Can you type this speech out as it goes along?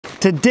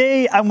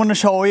Today I'm going to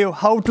show you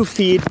how to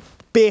feed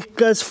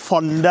baker's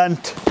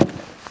fondant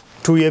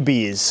to your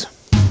bees.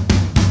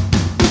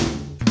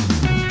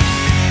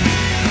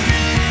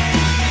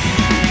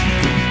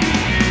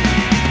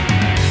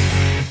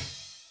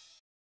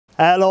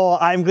 Hello,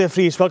 I'm Griff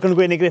Rees, welcome to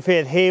Gwynedd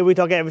Griffith. Here we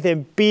talk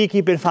everything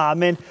beekeeping,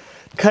 farming,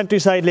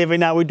 countryside living.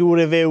 Now we do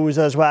reviews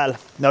as well.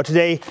 Now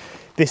today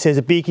this is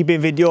a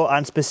beekeeping video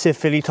and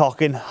specifically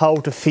talking how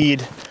to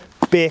feed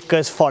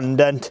baker's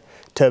fondant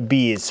to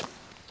bees.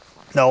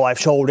 Now I've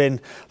showed in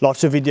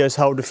lots of videos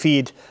how to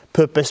feed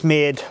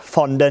purpose-made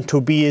fondant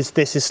to bees.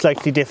 This is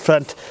slightly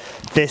different.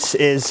 This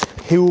is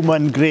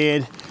human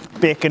grade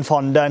baking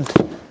fondant,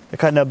 the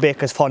kind of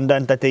baker's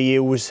fondant that they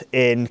use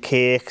in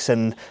cakes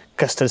and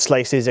custard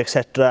slices,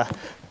 etc.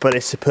 But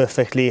it's a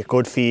perfectly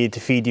good feed to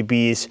feed your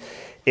bees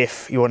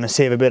if you want to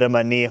save a bit of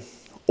money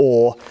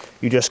or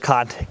you just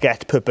can't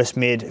get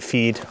purpose-made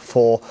feed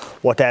for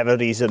whatever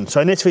reason.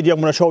 So in this video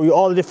I'm going to show you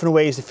all the different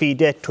ways to feed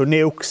it to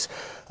nukes,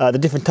 the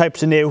different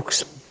types of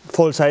nukes,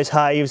 full-size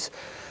hives,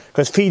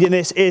 because feeding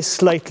this is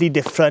slightly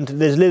different.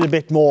 There's a little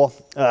bit more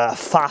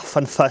faff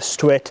and fuss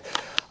to it,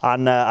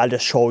 and I'll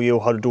just show you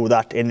how to do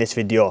that in this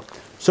video.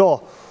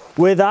 So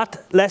with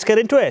that, let's get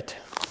into it.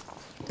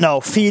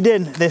 Now,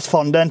 feeding this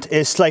fondant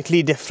is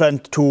slightly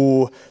different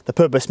to the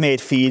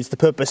purpose-made feeds. The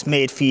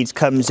purpose-made feeds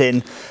comes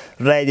in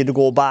ready to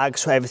go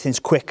bags, so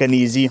everything's quick and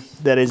easy.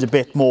 There is a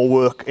bit more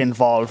work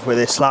involved with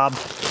this slab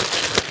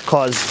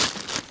because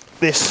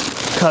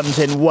this comes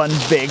in one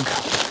big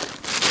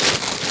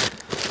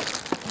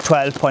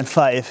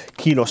 12.5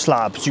 kilo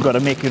slab. So you've got to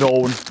make your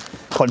own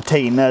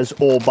containers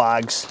or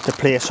bags to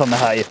place on the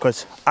hive,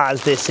 because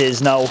as this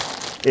is now,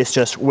 it's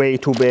just way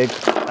too big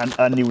and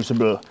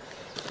unusable.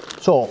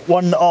 So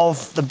one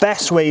of the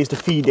best ways to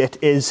feed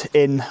it is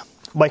in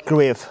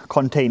microwave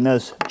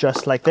containers,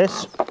 just like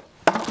this.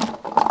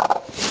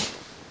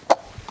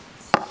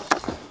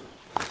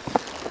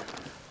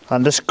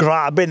 And just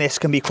grabbing this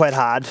can be quite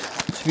hard. So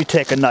if you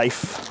take a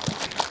knife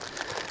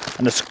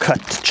and just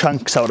cut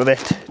chunks out of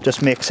it,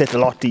 just makes it a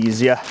lot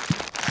easier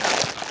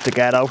to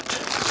get out.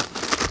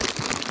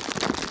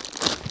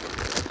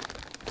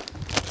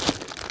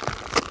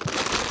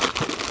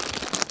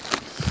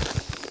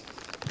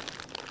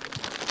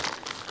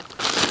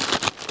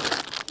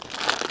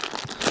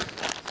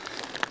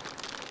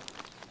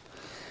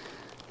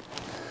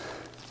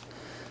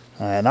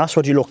 And that's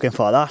what you're looking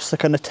for. That's the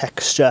kind of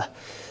texture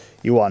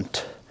you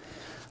want.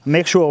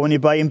 Make sure when you're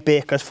buying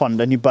baker's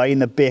fondant, you're buying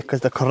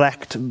the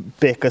correct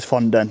baker's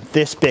fondant.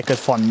 This baker's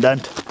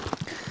fondant,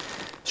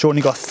 it's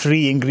only got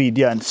 3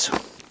 ingredients.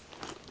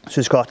 So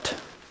it's got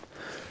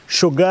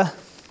sugar,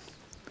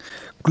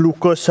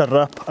 glucose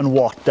syrup and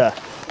water.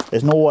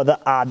 There's no other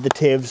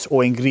additives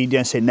or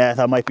ingredients in there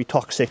that might be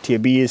toxic to your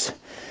bees.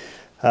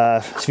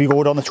 So if you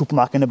go down the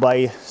supermarket and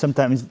buy,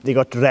 sometimes they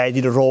got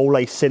ready to roll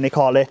icing, they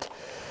call it.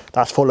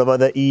 That's full of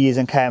other E's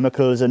and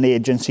chemicals and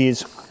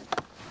agencies.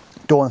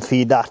 Don't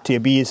feed that to your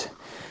bees.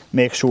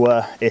 Make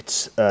sure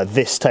it's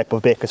this type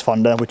of baker's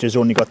fondant, which has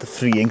only got the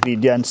 3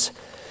 ingredients.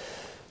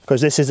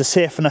 Because this is a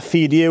safe enough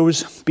feed to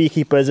use.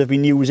 Beekeepers have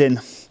been using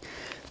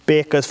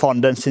baker's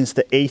fondant since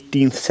the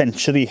 18th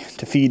century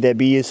to feed their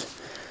bees.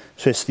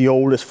 So it's the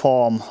oldest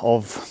form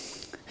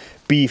of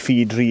bee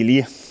feed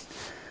really.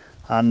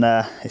 And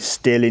it's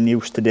still in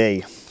use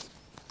today.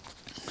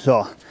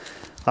 So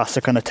that's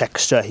the kind of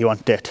texture you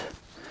want it.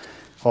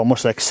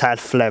 Almost like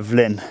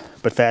self-leveling,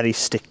 but very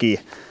sticky.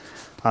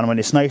 And when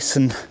it's nice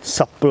and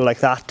supple like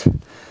that,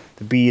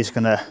 the bee is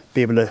going to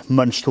be able to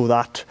munch through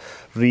that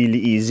really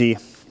easy,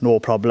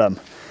 no problem.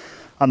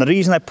 And the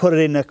reason I put it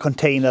in a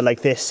container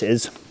like this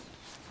is,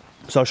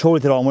 so I'll show you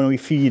later on when we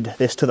feed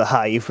this to the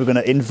hive, we're going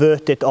to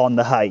invert it on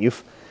the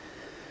hive.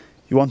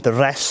 You want the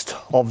rest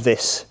of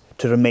this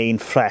to remain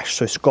fresh,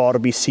 so it's got to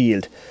be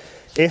sealed.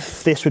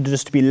 If this were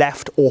just to be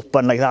left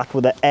open like that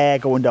with the air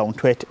going down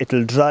to it,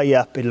 it'll dry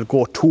up, it'll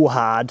go too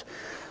hard,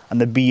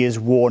 and the bees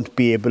won't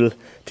be able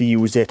to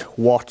use it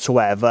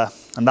whatsoever.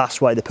 And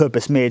that's why the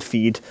purpose-made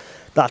feed,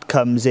 that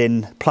comes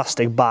in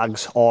plastic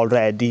bags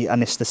already,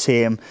 and it's the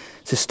same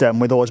system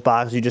with those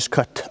bags. You just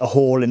cut a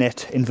hole in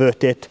it,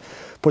 invert it,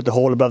 put the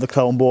hole above the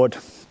crown board.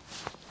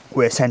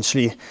 We're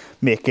essentially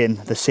making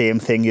the same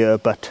thing here,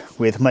 but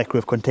with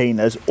microwave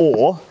containers.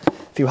 Or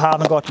if you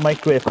haven't got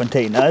microwave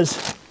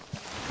containers,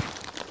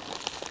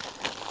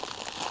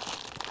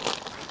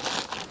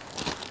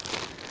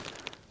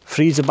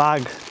 freezer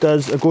bag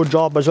does a good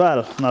job as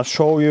well, and I'll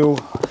show you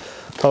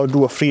how to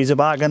do a freezer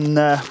bag, and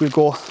we'll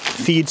go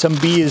feed some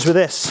bees with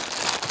this.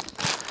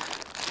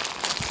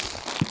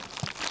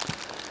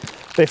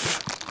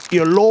 If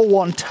you're low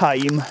on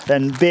time,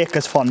 then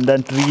baker's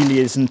fondant really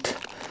isn't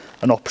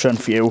an option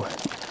for you,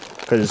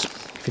 because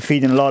if you're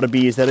feeding a lot of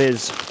bees, there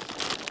is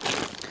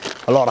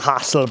a lot of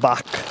hassle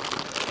back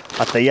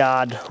at the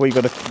yard where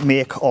you've got to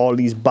make all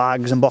these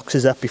bags and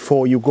boxes up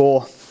before you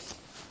go.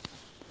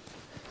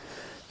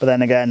 But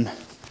then again,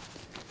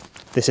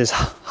 this is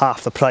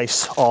half the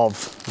price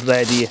of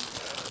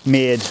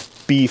ready-made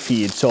bee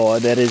feed, so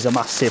there is a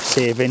massive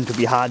saving to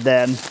be had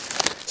then.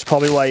 It's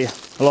probably why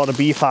a lot of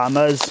bee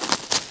farmers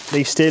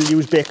they still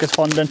use baker's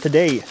fondant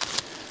today.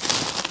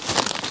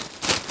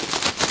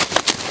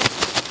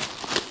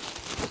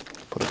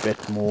 Put a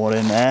bit more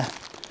in there.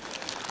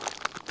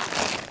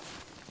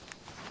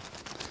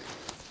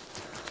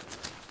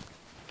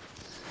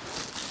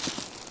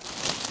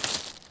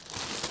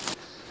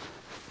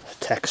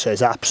 Texture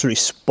is absolutely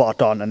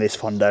spot on in this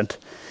fondant.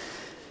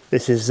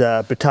 This is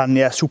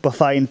Britannia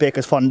Superfine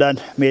Baker's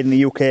Fondant, made in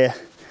the UK, and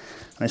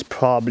it's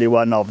probably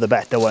one of the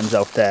better ones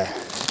out there.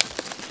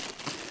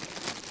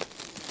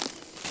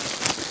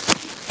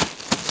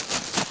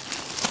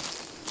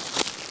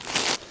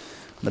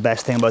 The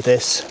best thing about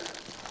this,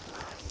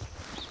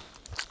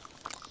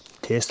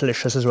 tastes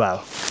delicious as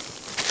well.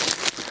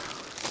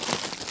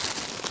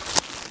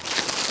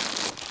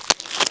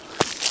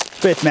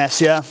 Bit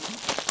messier,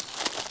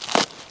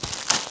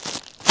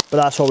 but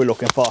that's what we're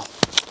looking for.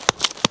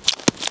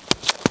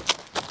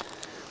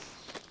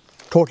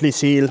 Totally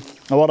seal.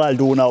 Now what I'll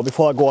do now,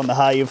 before I go on the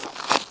hive,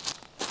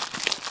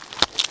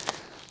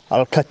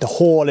 I'll cut the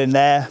hole in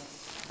there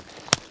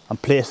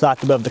and place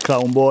that above the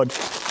crown board,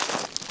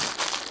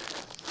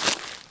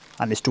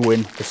 and it's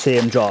doing the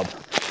same job.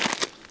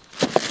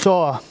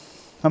 So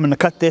I'm going to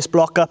cut this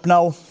block up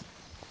now,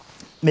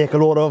 make a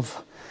load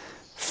of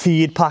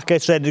feed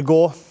packets ready to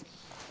go,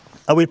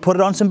 and we'll put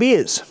it on some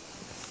bees.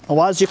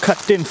 Now as you're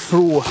cutting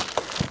through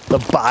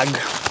the bag,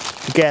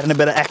 you're getting a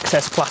bit of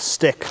excess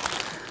plastic,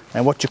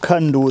 and what you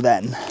can do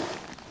then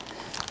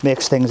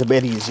makes things a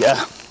bit easier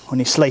when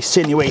you're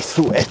slicing your way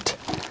through it.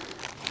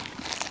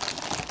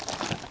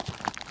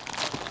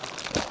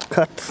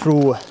 Cut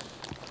through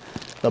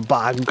the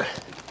bag.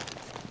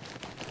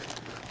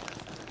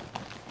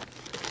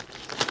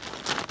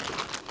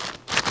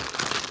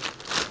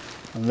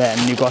 And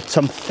then you've got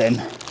something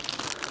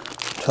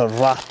to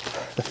wrap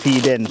the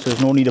feed in, so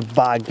there's no need to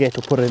bag it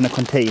or put it in a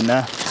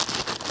container.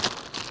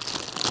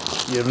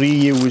 You're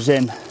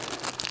reusing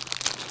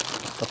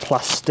the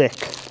plastic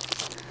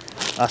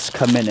that's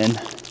coming in,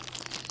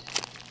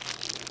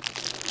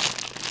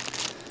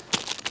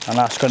 and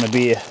that's going to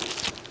be a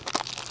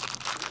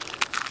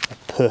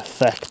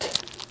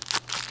perfect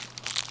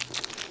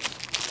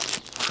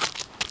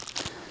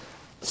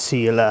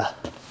sealer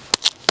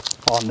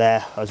on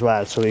there as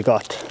well. So we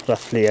got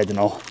roughly, I don't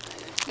know,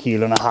 1.5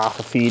 kilos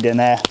of feed in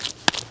there.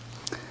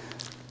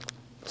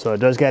 So it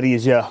does get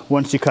easier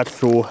once you cut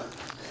through.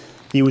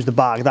 Use the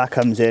bag that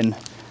comes in,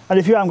 and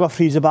if you haven't got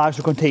freezer bags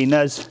or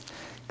containers,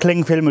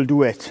 cling film will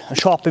do it, a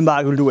shopping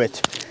bag will do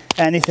it.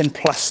 Anything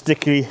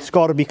plasticky, it's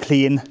got to be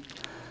clean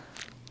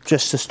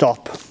just to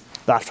stop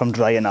that from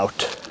drying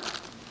out.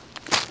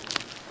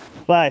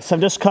 Right, so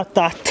I've just cut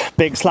that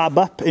big slab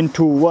up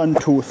into 1,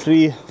 2,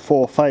 3,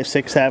 4, 5,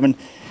 6, 7,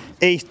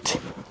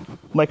 8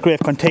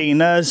 microwave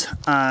containers,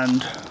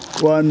 and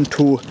 1,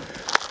 2,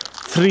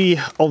 3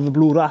 of the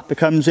blue wrap it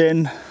comes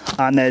in,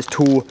 and there's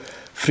 2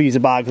 freezer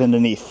bags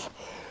underneath.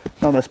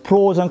 Now there's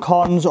pros and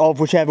cons of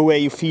whichever way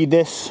you feed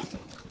this.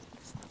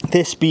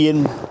 This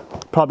being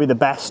probably the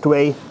best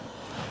way.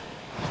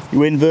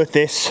 You invert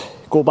this,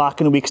 go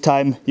back in a week's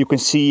time, you can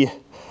see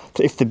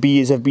if the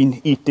bees have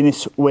been eating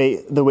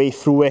the way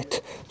through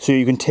it, so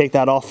you can take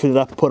that off, fill it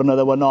up, put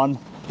another one on.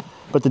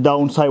 But the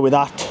downside with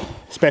that,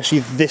 especially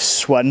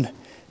this one,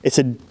 it's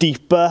a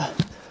deeper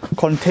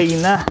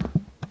container.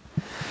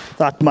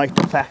 That might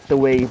affect the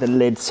way the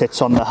lid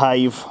sits on the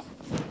hive.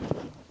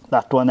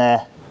 That one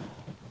there,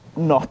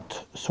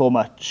 not so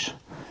much.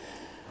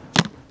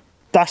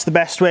 That's the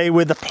best way.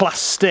 With the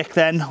plastic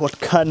then, what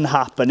can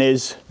happen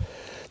is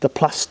the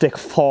plastic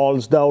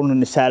falls down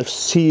on itself,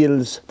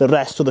 seals the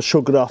rest of the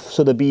sugar off,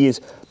 so the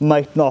bees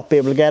might not be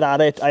able to get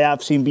at it. I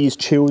have seen bees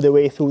chew their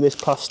way through this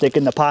plastic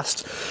in the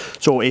past,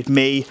 so it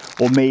may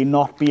or may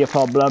not be a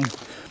problem.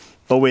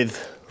 But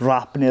with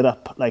wrapping it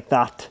up like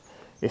that,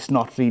 it's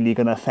not really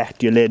going to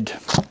affect your lid.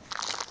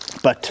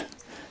 But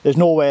there's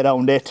no way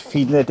around it.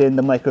 Feeding it in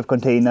the microwave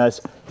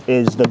containers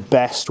is the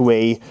best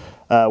way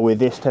with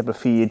this type of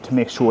feed, to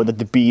make sure that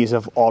the bees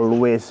have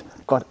always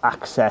got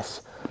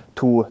access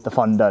to the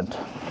fondant.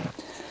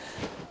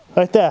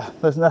 Right there,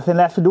 there's nothing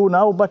left to do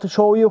now but to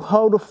show you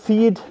how to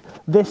feed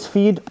this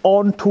feed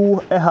onto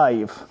a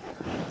hive.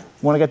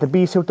 Want to get the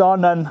bee suit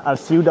on, and I'll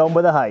see you down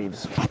by the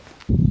hives.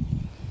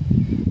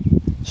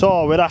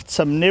 So we're at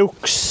some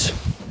nukes.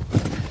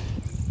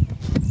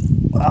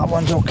 That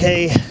one's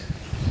okay.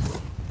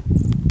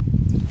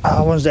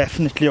 That one's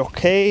definitely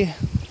okay.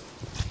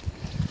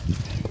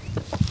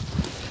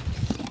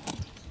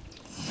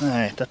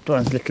 Right, that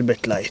one's a little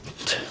bit light.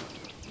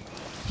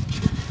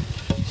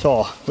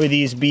 So with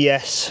these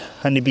BS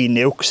honeybee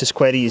nukes, it's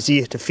quite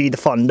easy to feed the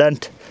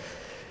fondant.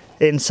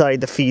 Inside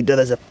the feeder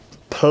there's a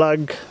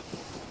plug.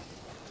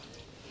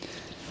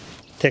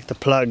 Take the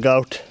plug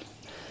out.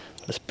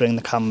 Let's bring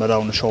the camera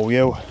down and show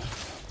you.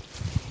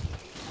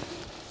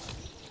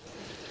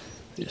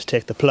 Just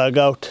take the plug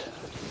out.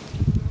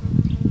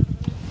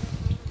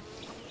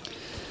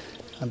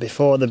 And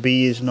before the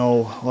bees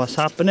know what's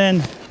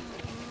happening,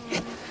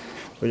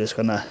 we're just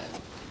gonna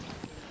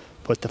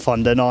put the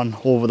fondant on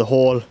over the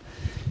hole.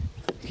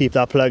 Keep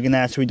that plug in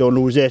there so we don't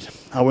lose it.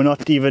 And we're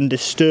not even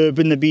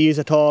disturbing the bees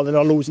at all. They're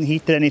not losing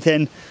heat or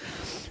anything.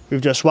 We've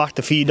just whacked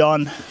the feed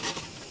on.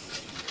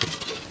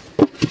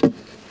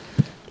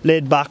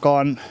 Lid back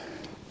on.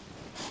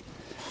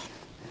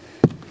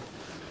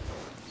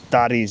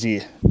 That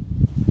easy.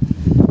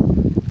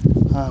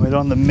 And we're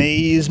on the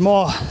maize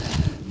more.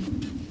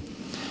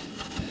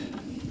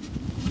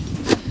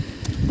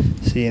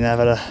 See,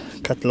 never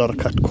cut a lot of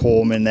cut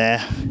comb in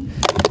there.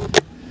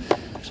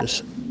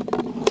 Just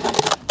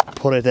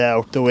put it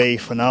out the way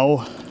for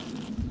now.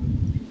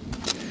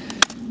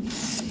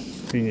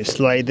 We need to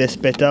slide this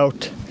bit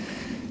out.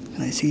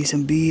 Can I see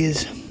some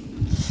bees?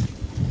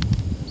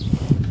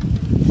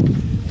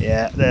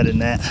 Yeah, they're in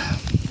there.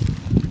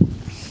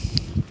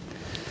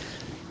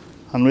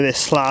 And with this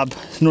slab,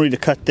 there's no need to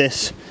cut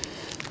this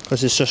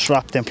because it's just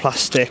wrapped in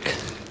plastic.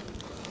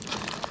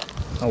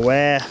 And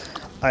where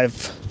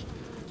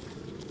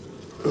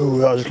ooh,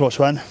 that was a close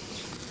one.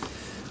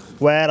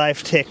 Where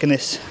I've taken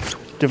this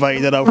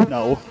divider out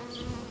now,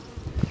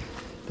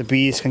 the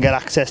bees can get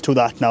access to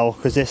that now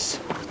because this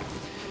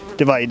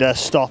divider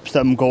stops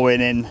them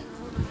going in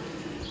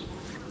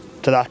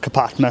to that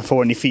compartment for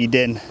when you feed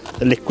in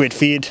the liquid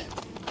feed.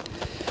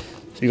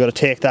 So you've got to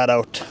take that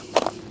out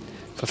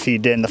for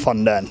feeding the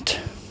fondant.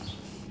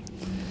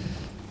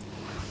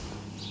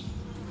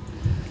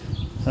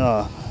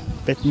 A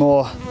bit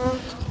more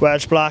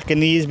Welsh black in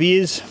these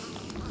bees.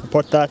 I'll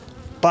put that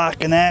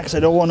back in there because I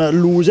don't want to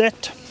lose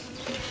it.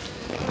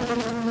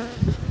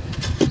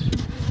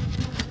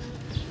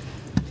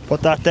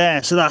 Put that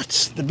there. So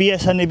that's the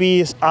BS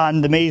honeybees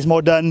and the maize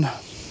more done.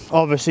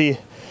 Obviously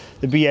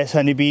the BS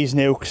honeybees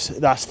nukes,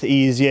 that's the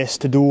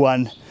easiest to do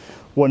and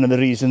one of the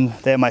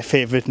reasons they're my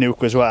favourite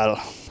nuke as well.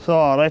 So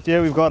right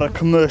here we've got a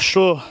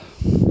commercial,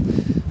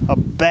 a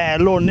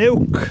bellow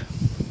nuke.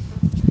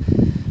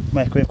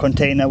 Microwave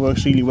container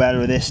works really well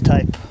with this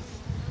type.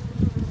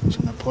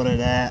 Just going to put it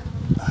there.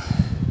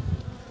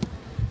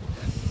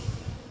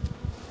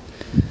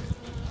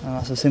 And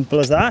that's as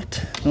simple as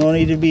that. No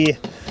need to be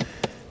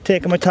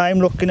taking my time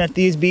looking at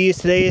these bees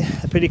today.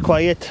 They're pretty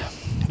quiet.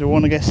 I don't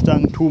want to get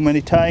stung too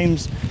many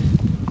times.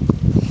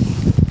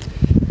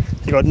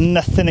 You've got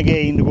nothing to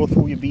gain to go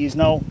through your bees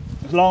now.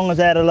 As long as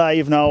they're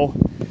alive now,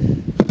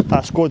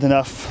 that's good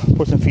enough.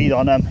 Put some feed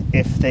on them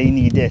if they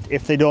need it.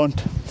 If they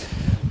don't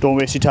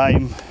waste your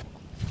time.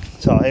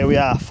 So here we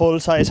are, full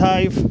size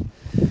hive.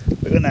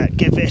 We're gonna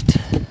give it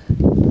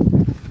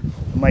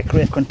a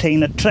microwave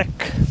container trick.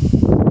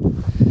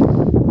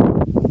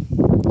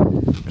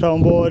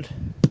 Crown board,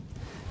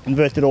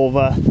 invert it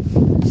over,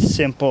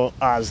 simple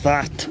as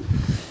that.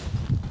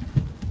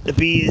 The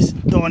bees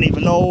don't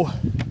even know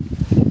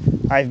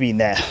I've been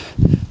there.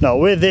 Now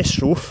with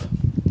this roof,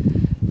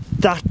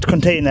 that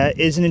container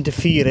isn't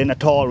interfering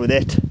at all with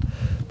it,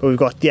 but we've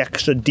got the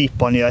extra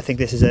deep on here. I think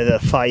this is either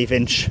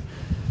 5-inch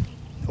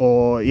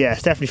or yeah,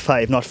 it's definitely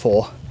 5, not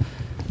 4.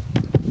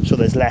 So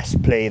there's less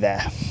play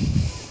there.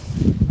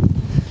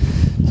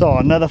 So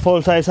another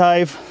full size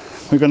hive.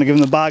 We're going to give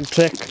them the bag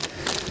trick,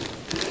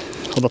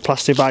 or the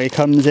plastic bag it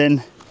comes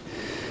in.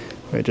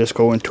 We're just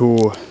going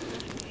to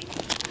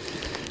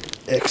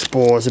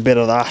expose a bit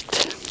of that.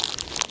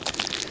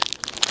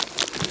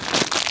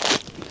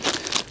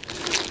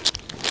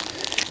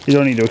 You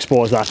don't need to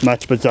expose that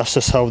much, but that's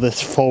just how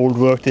this fold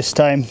worked this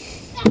time.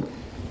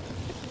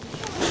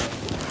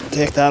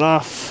 Take that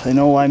off, I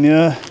know I'm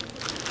here.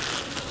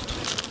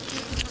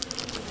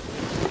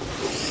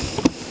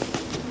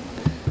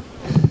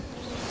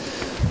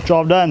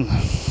 Job done.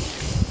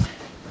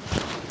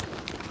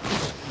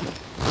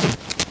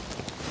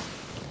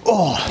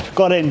 Oh,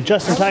 got in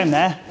just in time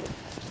there.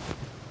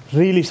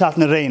 Really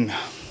starting to rain.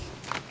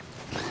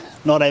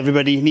 Not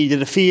everybody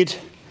needed a feed,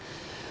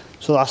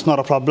 so that's not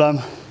a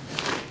problem.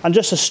 And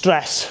just a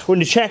stress, when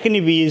you're checking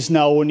your bees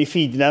now, when you're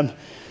feeding them,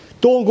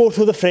 don't go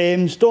through the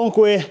frames, don't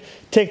go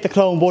take the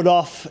crown board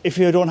off if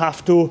you don't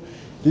have to.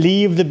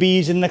 Leave the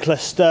bees in the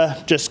cluster,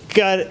 just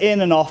get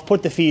in and off,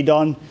 put the feed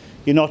on.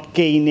 You're not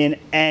gaining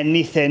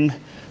anything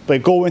by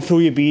going through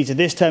your bees at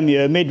this time of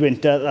year,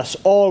 midwinter. That's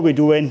all we're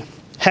doing.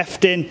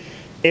 Hefting,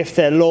 if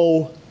they're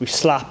low, we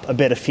slap a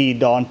bit of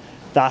feed on.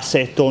 That's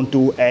it, don't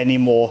do any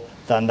more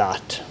than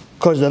that.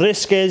 Because the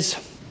risk is,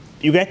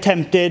 you get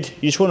tempted,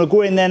 you just want to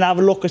go in there and have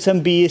a look at some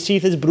bees, see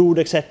if there's brood,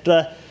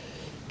 etc.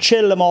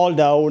 Chill them all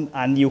down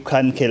and you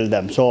can kill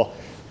them. So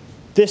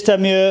this time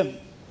of year,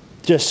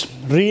 just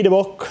read a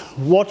book,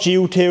 watch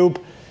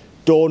YouTube,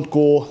 don't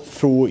go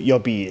through your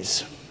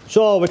bees.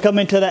 So we're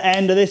coming to the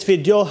end of this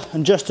video,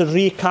 and just to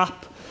recap,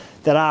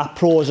 there are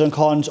pros and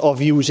cons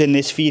of using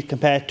this feed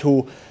compared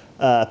to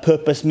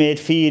purpose-made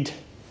feed.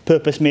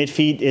 Purpose-made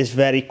feed is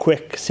very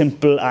quick,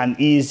 simple and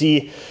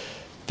easy.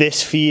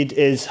 This feed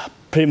is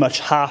pretty much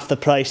half the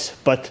price,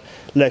 but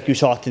like you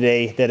saw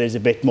today, there is a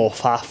bit more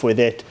faff with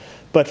it.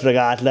 But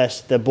regardless,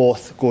 they're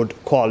both good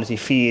quality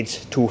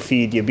feeds to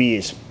feed your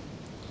bees.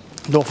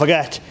 Don't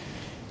forget,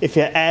 if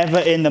you're ever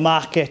in the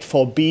market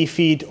for bee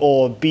feed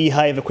or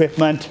beehive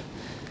equipment,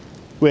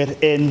 we're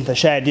in the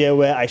shed here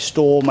where I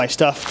store my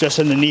stuff, just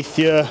underneath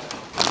here.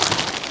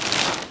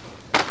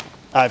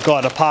 I've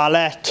got a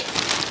pallet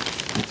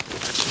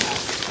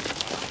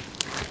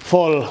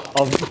full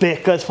of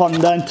Baker's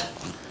Fondant.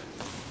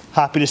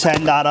 Happy to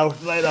send that out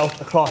right out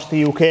across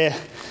the UK.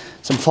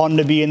 Some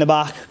Fondant bee in the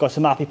back. Got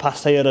some happy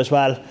pasta here as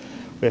well.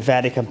 We're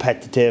very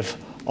competitive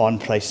on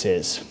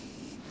prices.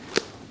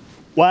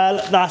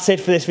 Well, that's it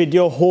for this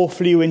video.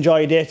 Hopefully you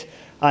enjoyed it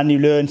and you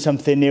learned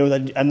something new.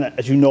 And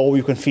as you know,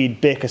 you can feed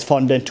Baker's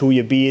Fondant to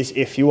your bees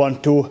if you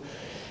want to.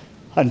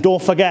 And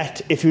don't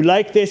forget, if you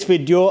like this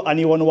video and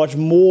you want to watch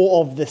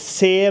more of the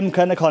same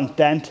kind of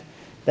content,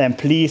 then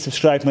please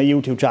subscribe to my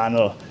YouTube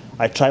channel.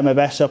 I try my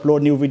best to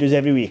upload new videos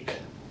every week.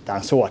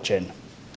 Thanks for watching.